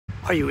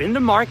Are you in the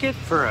market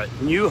for a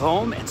new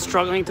home and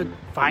struggling to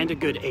find a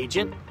good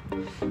agent?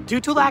 Due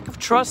to lack of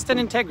trust and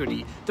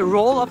integrity, the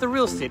role of the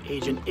real estate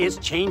agent is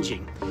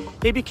changing.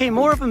 They became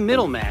more of a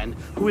middleman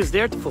who is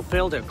there to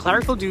fulfill their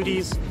clerical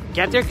duties,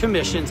 get their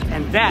commissions,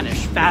 and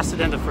vanish faster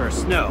than the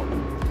first snow.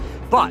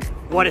 But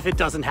what if it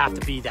doesn't have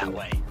to be that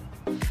way?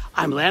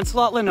 I'm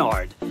Lancelot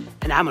Lenard,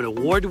 and I'm an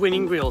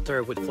award-winning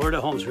realtor with Florida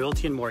Homes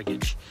Realty and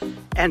Mortgage,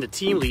 and the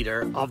team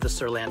leader of the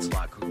Sir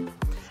Lancelot Group.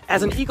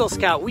 As an Eagle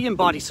Scout, we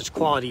embody such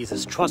qualities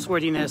as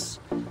trustworthiness,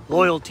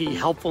 loyalty,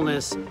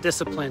 helpfulness,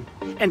 discipline.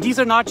 And these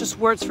are not just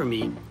words for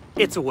me,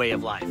 it's a way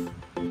of life.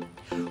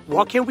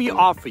 What can we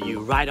offer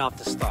you right off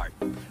the start?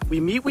 We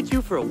meet with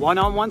you for a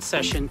one-on-one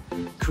session,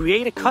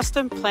 create a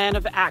custom plan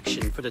of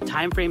action for the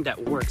time frame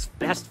that works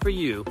best for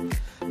you,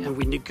 and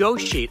we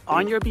negotiate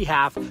on your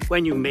behalf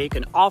when you make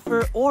an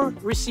offer or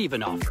receive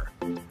an offer.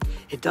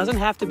 It doesn't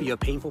have to be a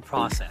painful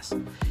process.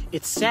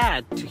 It's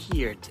sad to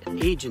hear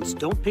that agents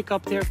don't pick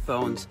up their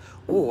phones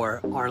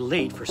or are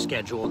late for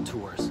scheduled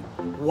tours.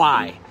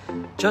 Why?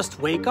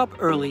 Just wake up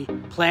early,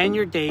 plan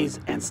your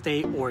days, and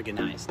stay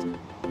organized.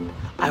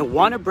 I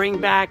want to bring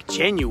back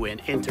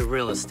genuine into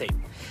real estate.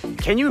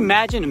 Can you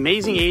imagine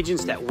amazing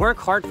agents that work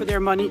hard for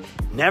their money,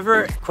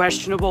 never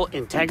questionable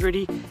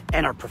integrity,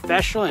 and are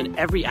professional in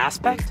every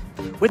aspect?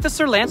 With the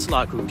Sir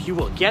Lancelot Group, you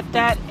will get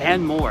that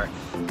and more.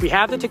 We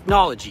have the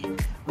technology.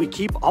 We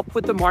keep up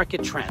with the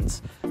market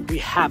trends. We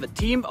have a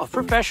team of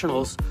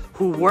professionals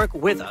who work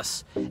with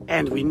us,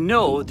 and we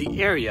know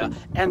the area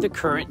and the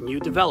current new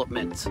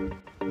developments.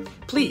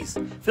 Please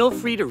feel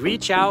free to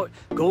reach out,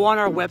 go on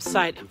our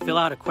website, and fill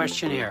out a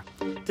questionnaire.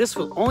 This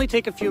will only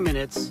take a few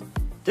minutes.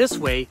 This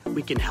way,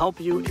 we can help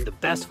you in the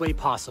best way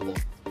possible.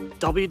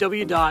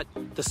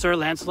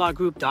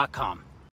 www.thesirlancelotgroup.com